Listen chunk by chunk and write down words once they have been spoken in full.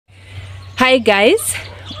Hi guys,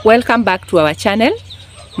 welcome back to our channel.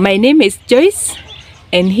 My name is Joyce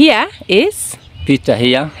and here is Peter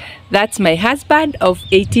here. That's my husband of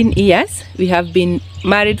 18 years. We have been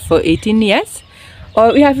married for 18 years,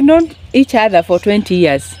 or we have known each other for 20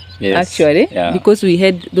 years. Yes, actually, yeah. Because we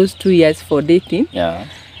had those 2 years for dating.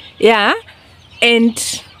 Yeah,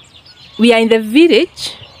 and we are in the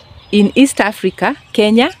village in East Africa,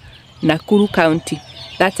 Kenya, Nakuru County.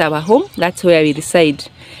 That's our home, that's where we reside.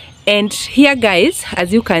 And here guys,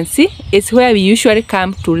 as you can see, is where we usually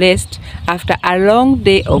come to rest after a long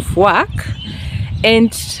day of work.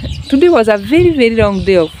 And today was a very long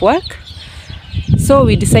day of work. So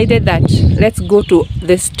we decided that let's go to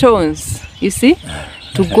the stones, you see,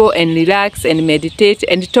 to go and relax and meditate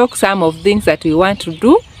and talk some of things that we want to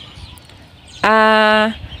do.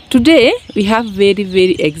 Today we have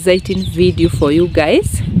very exciting video for you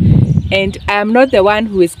guys. And I am not the one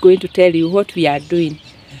who is going to tell you what we are doing.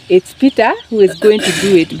 It's Peter who is going to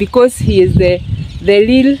do it because he is the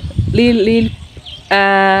real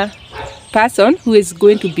person who is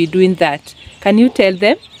going to be doing that. Can you tell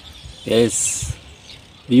them? Yes,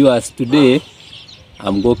 viewers, today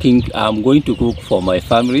I'm going to cook for my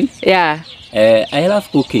family. Yeah. I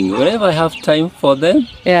love cooking. Whenever I have time for them,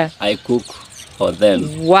 yeah, I cook for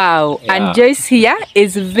them. Wow. Yeah. And Joyce here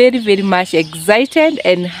is very much excited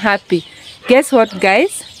and happy. Guess what,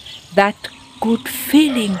 guys? That good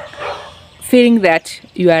feeling that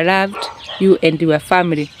you are loved, you and your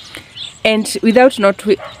family. And without not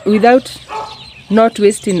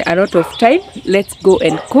wasting a lot of time, let's go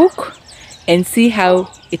and cook and see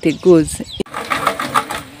how it goes.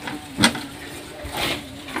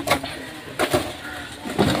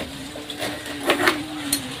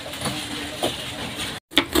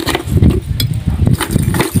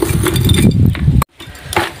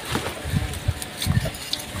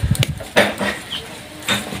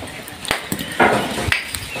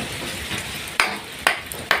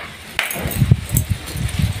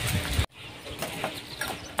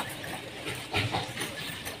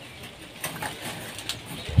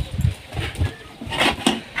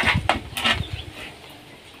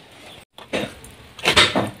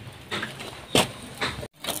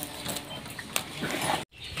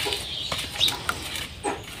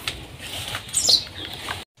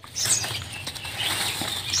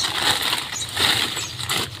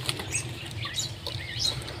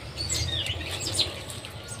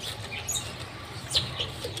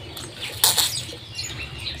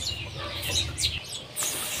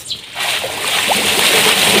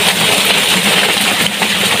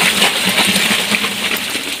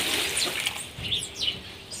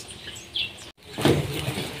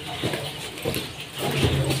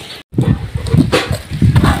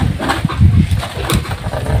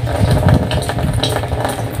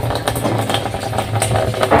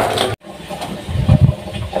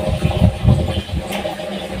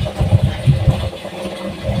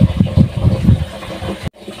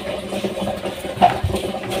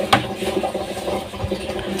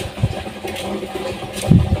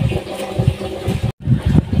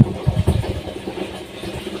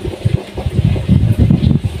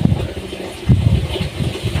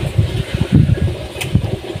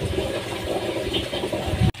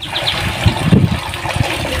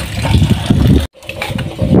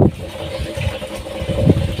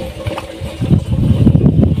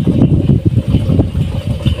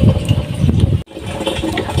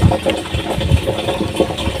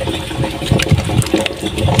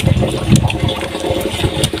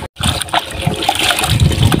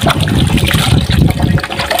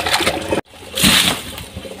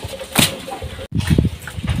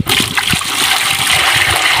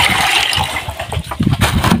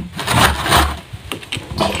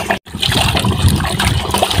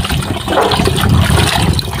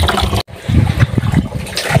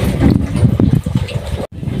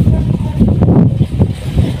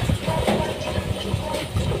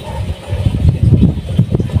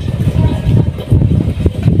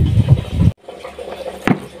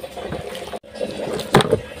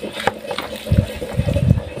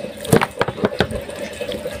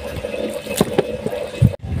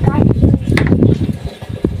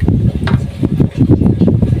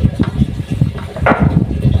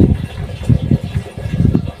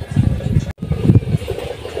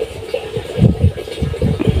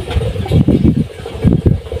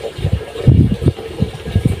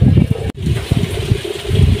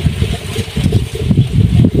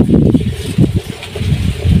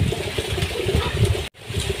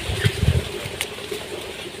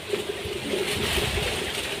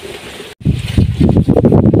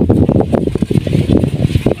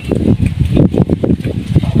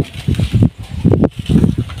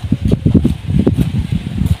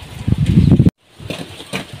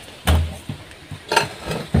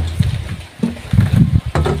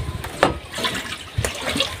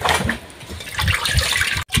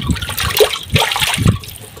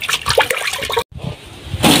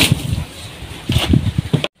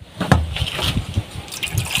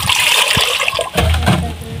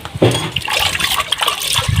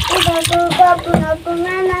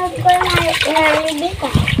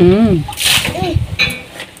 Mm.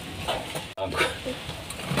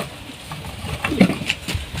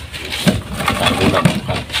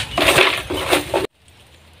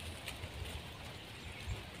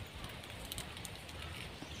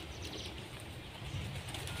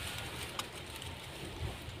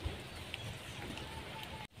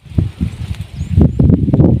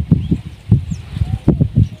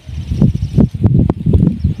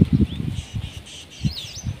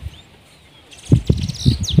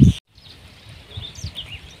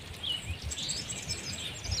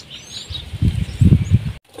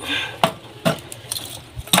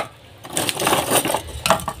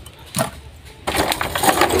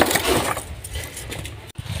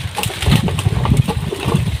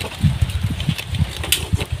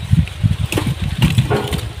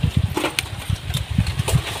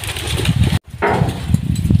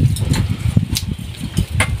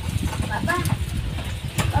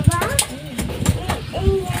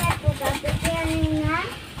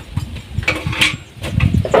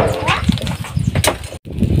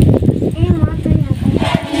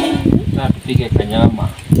 Tupike kanyama.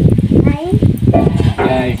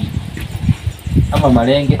 Gari. Ama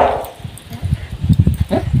malenge.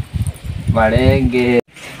 Malenge.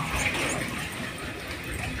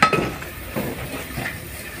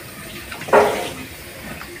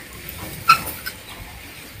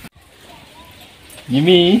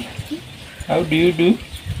 Jimmy, how do you do?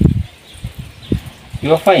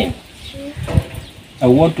 You are fine. I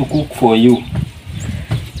want to cook for you.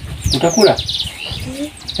 Utakula?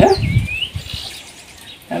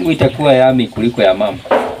 Yangu itakuwa yami kuliko ya mama.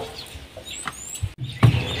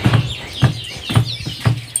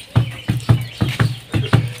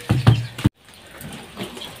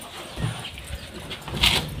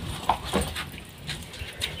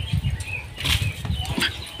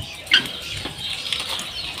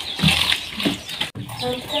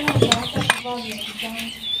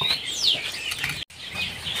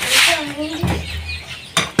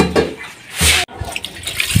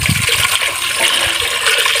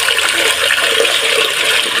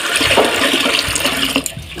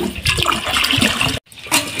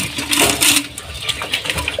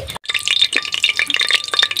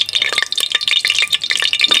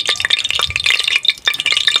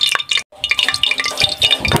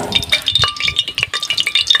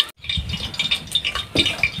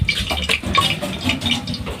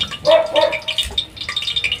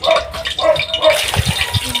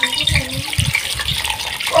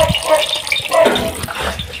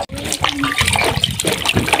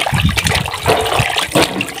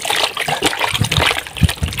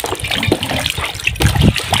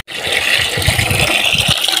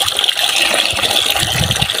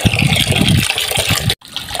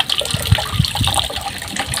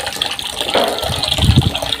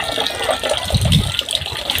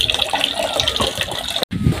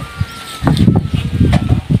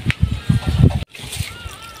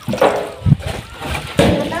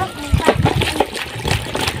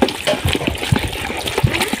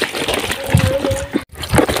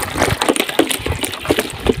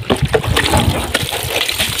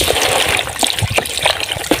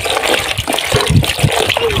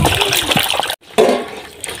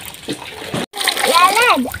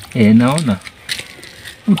 Naona.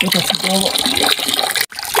 Mtoka kidogo.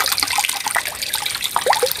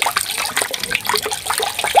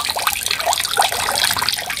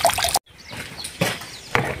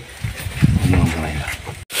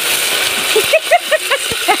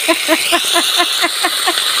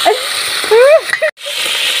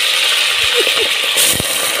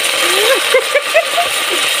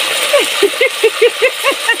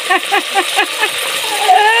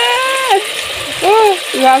 Oh,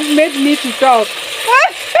 you have made me to talk.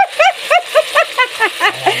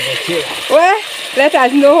 Well, let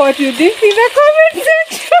us know what you think in the comment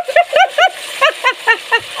section.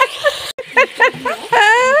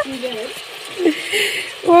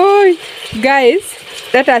 Oh, guys,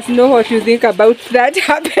 let us know what you think about that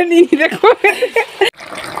happening in the comment section.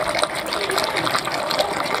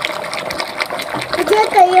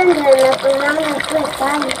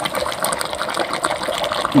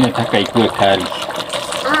 Nataka ikuwe kali.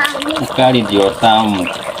 Ukali ndio tamu.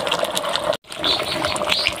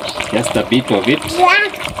 Just a bit of it.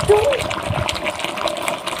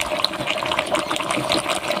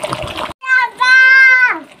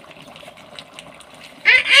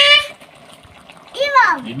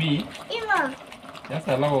 Jimmy, just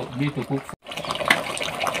allow me to cook.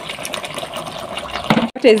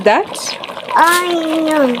 What is that?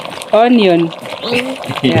 Onion. Onion.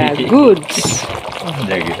 Yeah, good.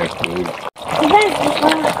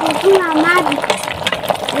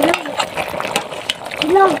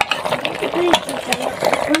 Look.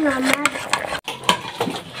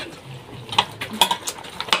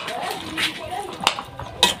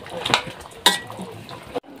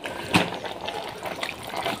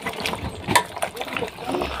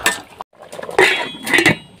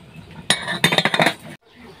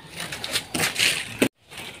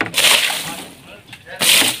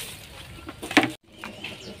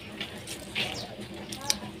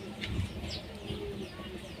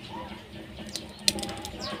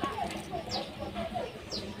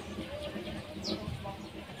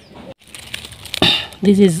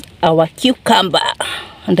 This is our cucumber,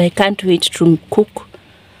 and I can't wait to cook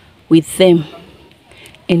with them.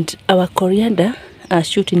 And our coriander are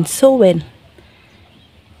shooting so well.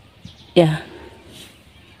 Yeah.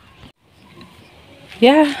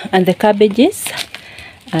 Yeah, and the cabbages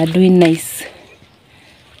are doing nice.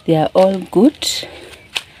 They are all good.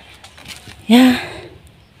 Yeah.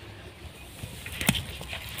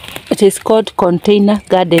 It is called container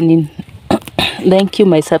gardening. Thank you,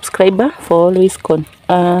 my subscriber, for always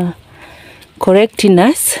correcting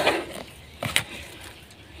us.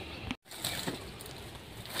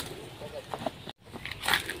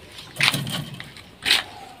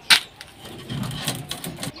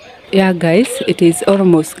 Yeah, guys, it is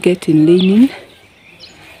almost getting raining,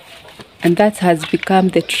 and that has become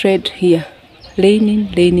the trend here.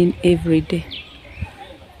 Raining every day.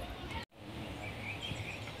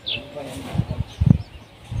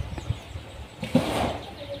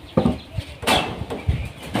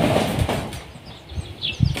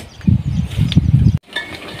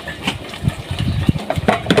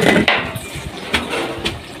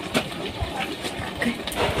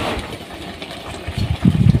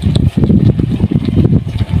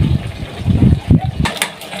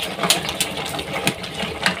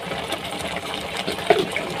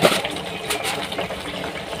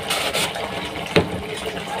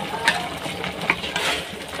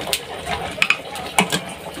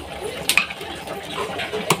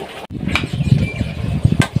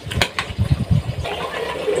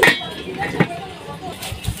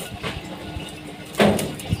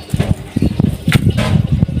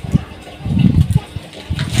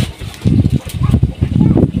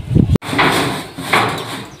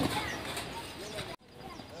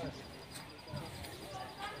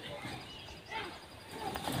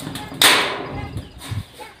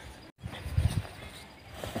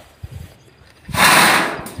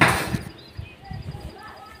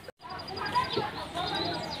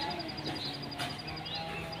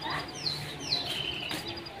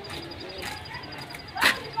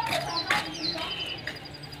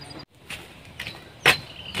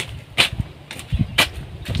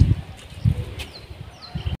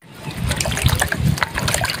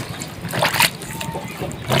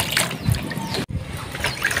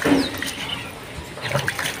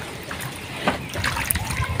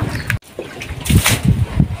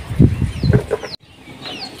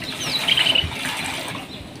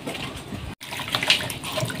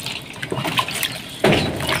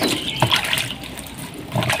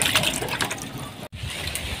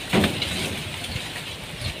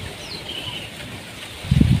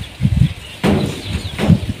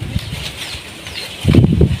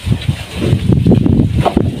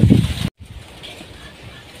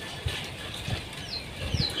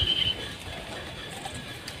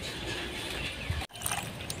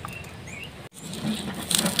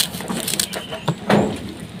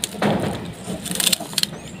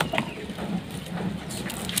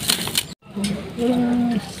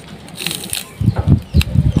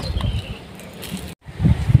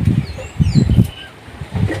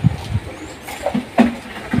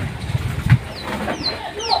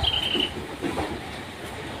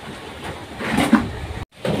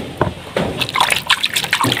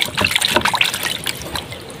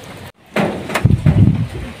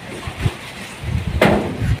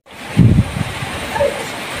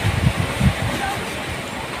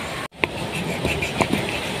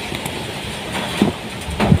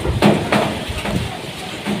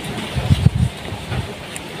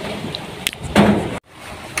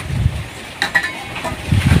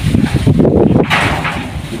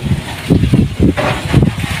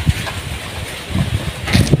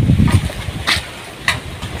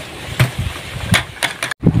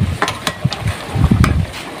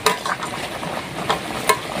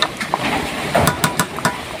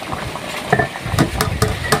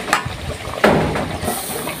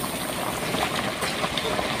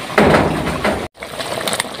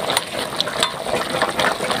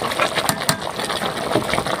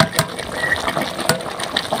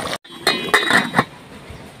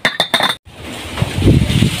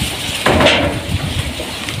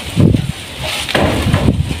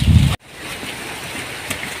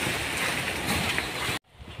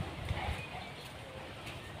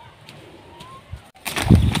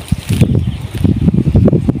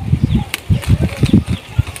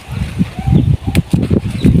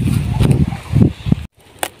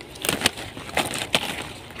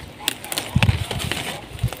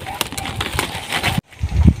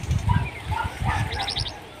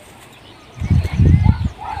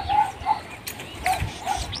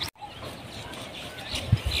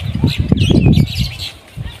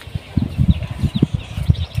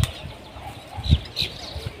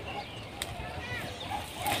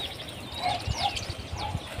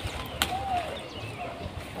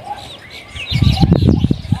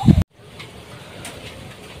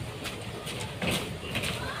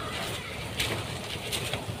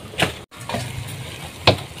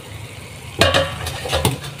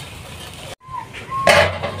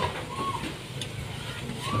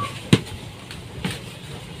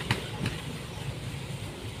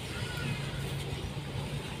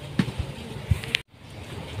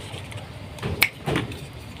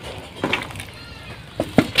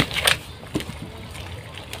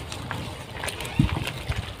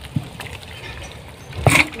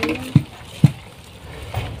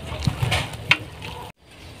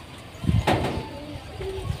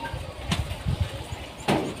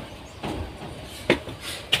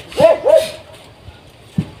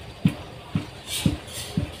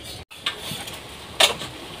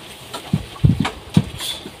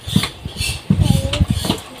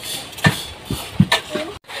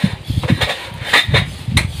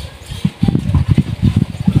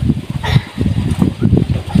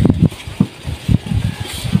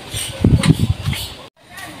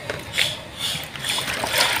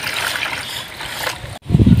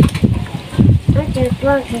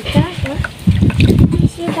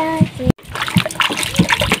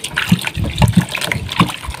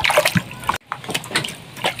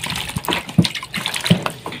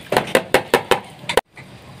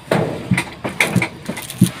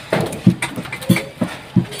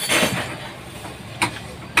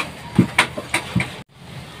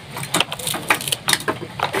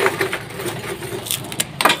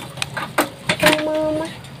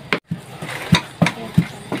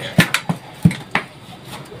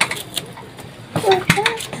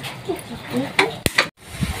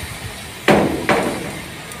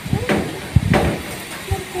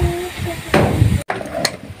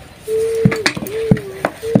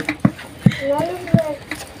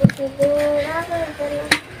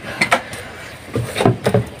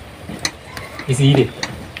 Easy.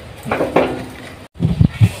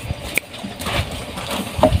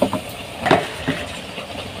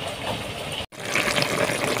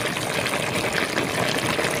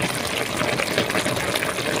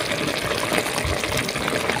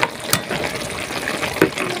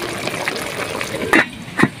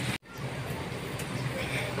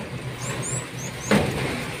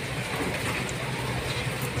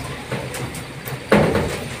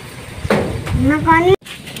 Nakani.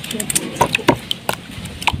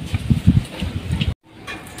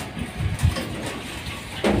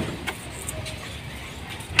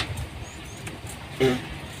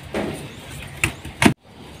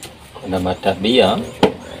 Kuna matabia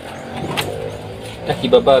taki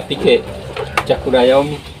baba apike chakula ya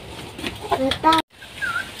Omi.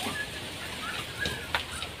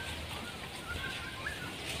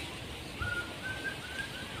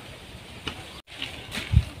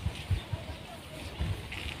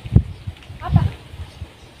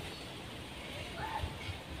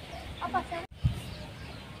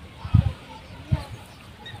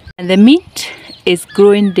 And the meat is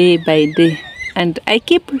growing day by day, and I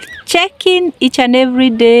keep checking each and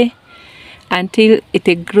every day until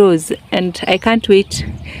it grows, and I can't wait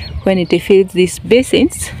when it fills these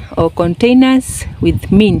basins or containers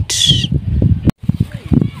with meat.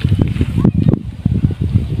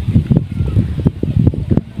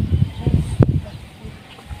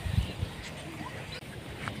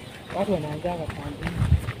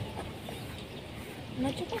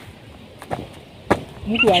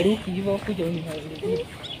 Mtu aruki hivyo kuja uniharibie.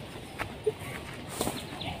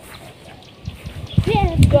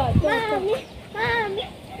 Yes, God. Mommy, mommy,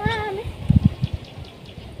 mommy.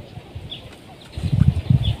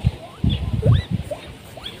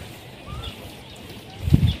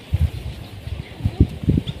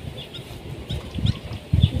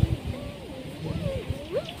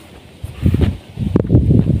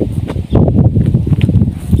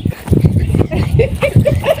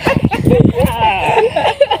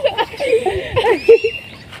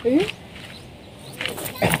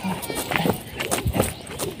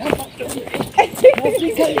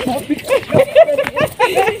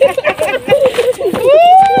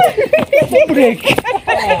 Break.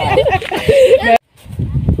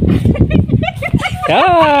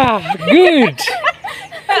 Ah, good.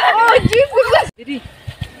 Oh, Jesus.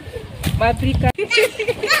 Paprika.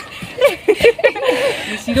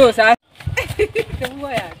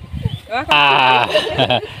 Ah,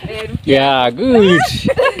 yeah, good.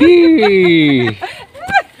 Good.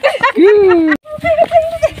 Good.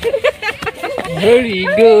 Holy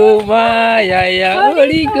go, Maya,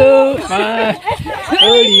 holy go, Maya,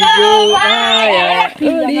 holy go, Maya,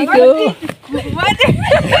 holy go.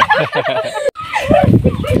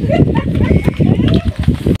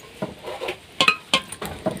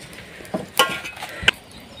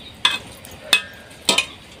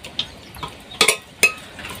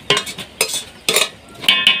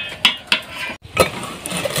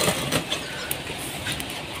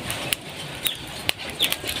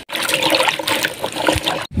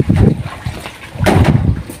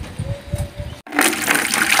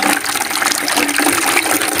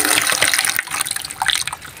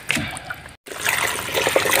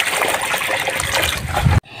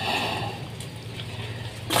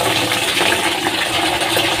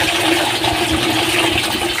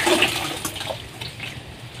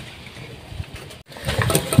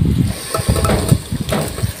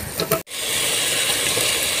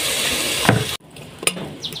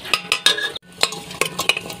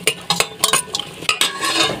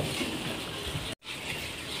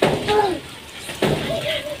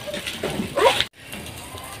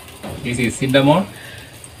 This is cinnamon.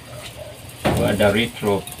 Add a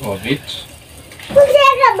little of it.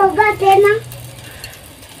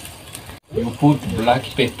 You put black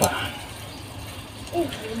pepper.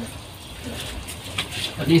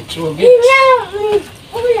 A little of it.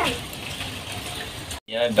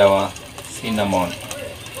 Add our cinnamon,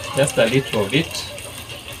 just a little bit.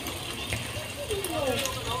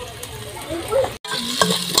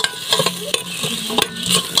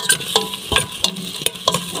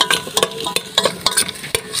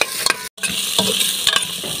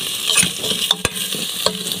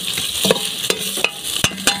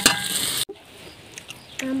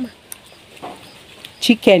 Mama.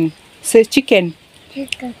 Chicken. Say chicken.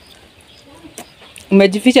 Chicken.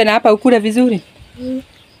 Umejificha na hapa ukula vizuri?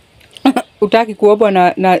 Utaki kuobwa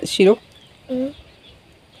na Shiro?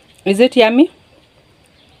 Is it yummy?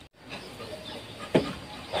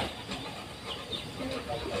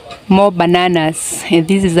 More bananas, and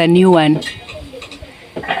this is a new one.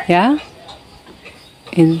 Yeah,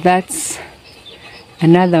 and that's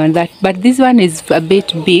another one. But this one is a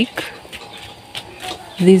bit big.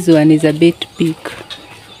 This one is a bit big.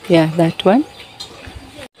 Yeah, that one.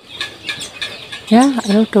 Yeah,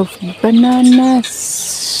 a lot of bananas.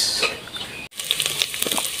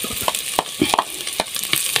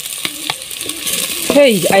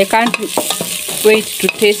 Hey, I can't wait to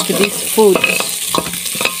taste this food.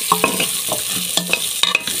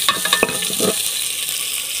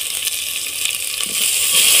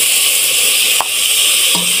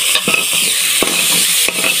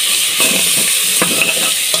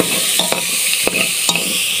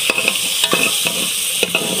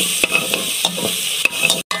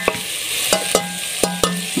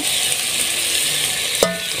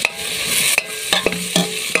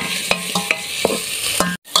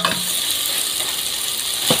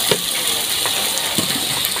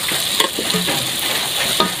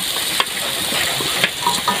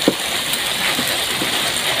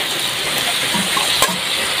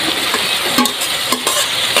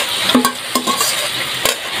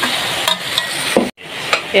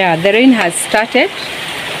 Yeah, the rain has started.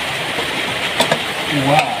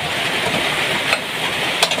 Wow.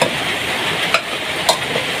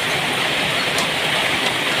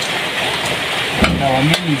 Our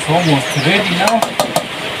meal is almost ready now.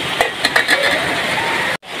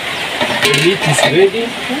 The meat is ready.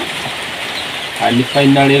 And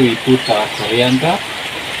finally we put our coriander.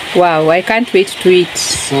 Wow, I can't wait to eat.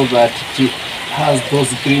 So that it has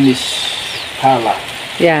those greenish color.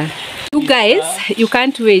 Yeah. You guys, you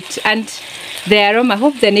can't wait. And the aroma, I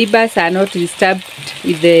hope the neighbors are not disturbed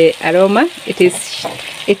with the aroma. It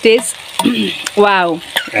is, wow,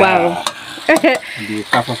 wow. The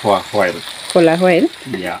cover for a while. For a while.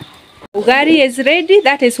 Yeah. Ugari is ready.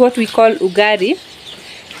 That is what we call ugari.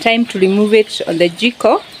 Time to remove it on the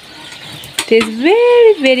jiko. It is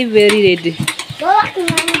very, very, very ready.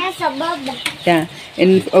 Yeah.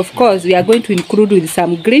 And of course, we are going to include with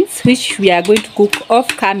some greens, which we are going to cook off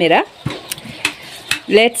camera.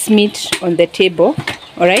 Let's meet on the table.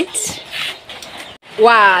 All right.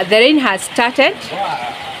 Wow, the rain has started.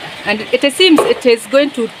 Wow. And it seems it is going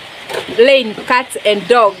to rain cats and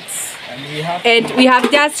dogs. And we have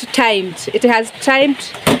just timed. It has timed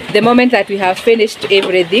the moment that we have finished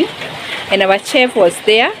everything. And our chef was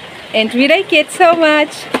there. And we like it so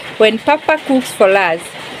much when Papa cooks for us.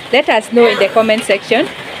 Let us know in the comment section.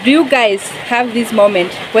 Do you guys have this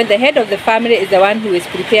moment when the head of the family is the one who is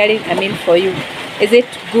preparing a meal for you? Is it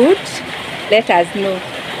good? Let us know.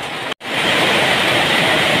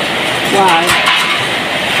 Wow.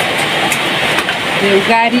 The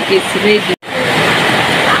ugari is ready.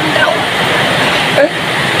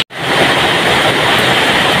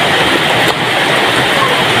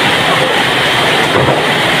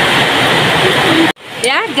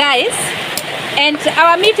 Yeah, guys. And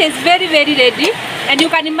our meat is very, very ready. And you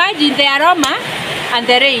can imagine the aroma and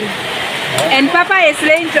the rain. And Papa is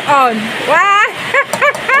rained on. Wow!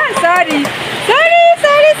 Sorry.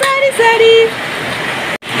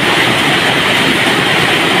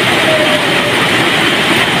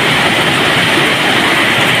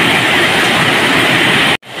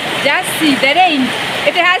 Just see the rain.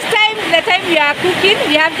 It has time, the time we are cooking.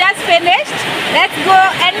 We have just finished. Let's go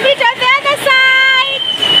and meet on the other side.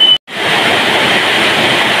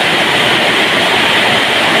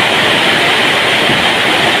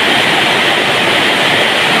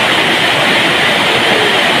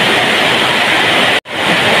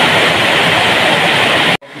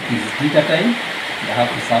 It is dinner time. I have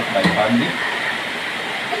to serve my family.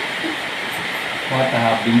 What I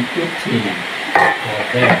have been cooking for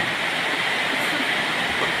them.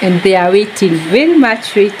 And they are waiting, very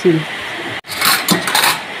much waiting.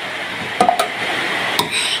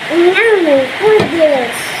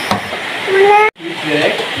 Eat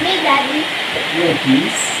bread. No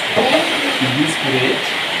peas. This bread.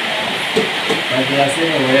 But there are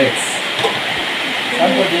several eggs.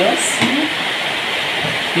 Somebody else?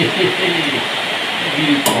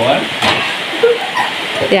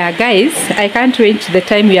 Yeah, guys, I can't wait the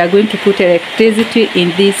time we are going to put electricity in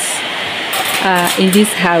this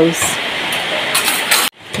house.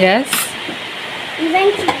 Yes.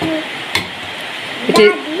 Even to do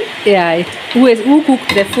Daddy. Who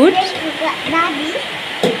cooked the food? Daddy.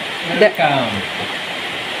 Welcome.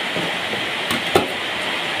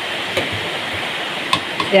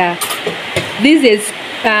 Yeah. This is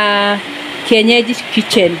Kenyan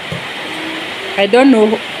kitchen. I don't know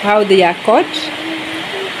how they are called.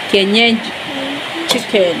 Kenyan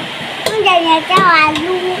chicken.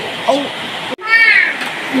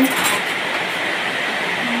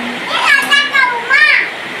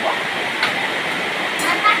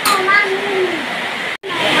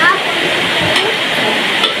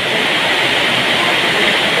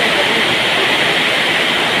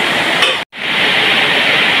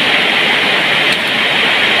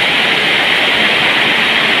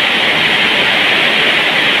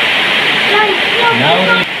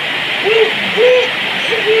 Now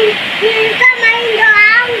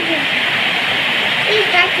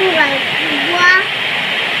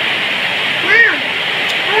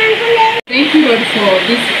Thank you, Lord, for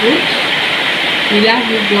this food. We love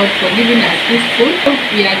you, God, for giving us this food.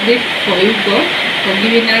 We are grateful for you, God, for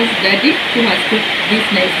giving us Daddy who has cooked this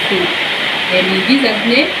nice food. And in Jesus'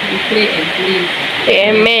 name, we pray and believe.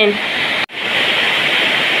 Amen.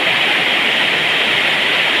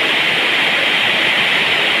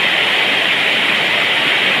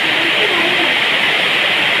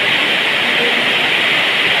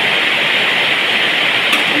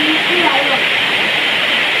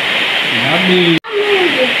 yummy.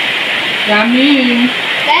 Yummy.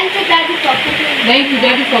 Thank you, Daddy, for cooking. Thank you,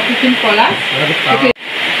 Daddy, for cooking for us. Okay.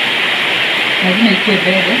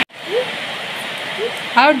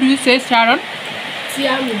 How do you say, Sharon?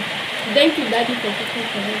 Yummy. Thank you, Daddy, for cooking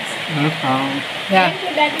for us. Welcome. Yeah. Thank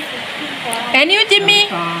you, Daddy, for cooking for us. And you, Jimmy?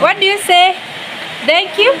 What do you say?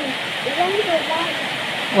 Thank you. Thank you,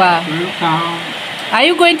 Daddy. Wow. Welcome. Are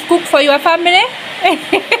you going to cook for your family?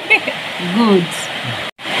 Good.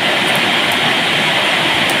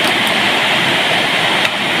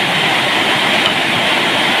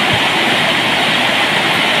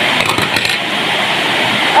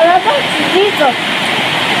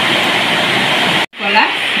 For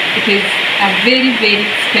us, it is a very, very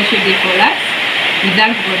special day for us. We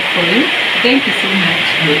thank God for you. Thank you so much.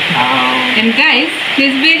 Welcome. And guys, it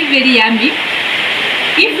is very, very yummy.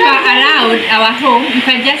 If you are around our home, you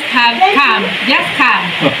can just have come. Just come.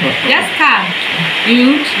 Just come.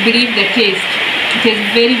 You won't believe the taste. It is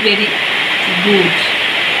very, very good.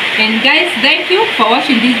 And guys, thank you for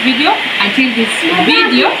watching this video until this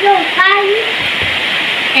video.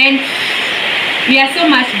 And we are so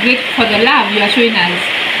much grateful for the love you are showing us.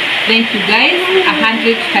 Thank you guys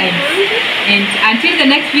 100 times. And until the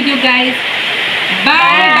next video guys,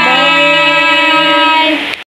 bye.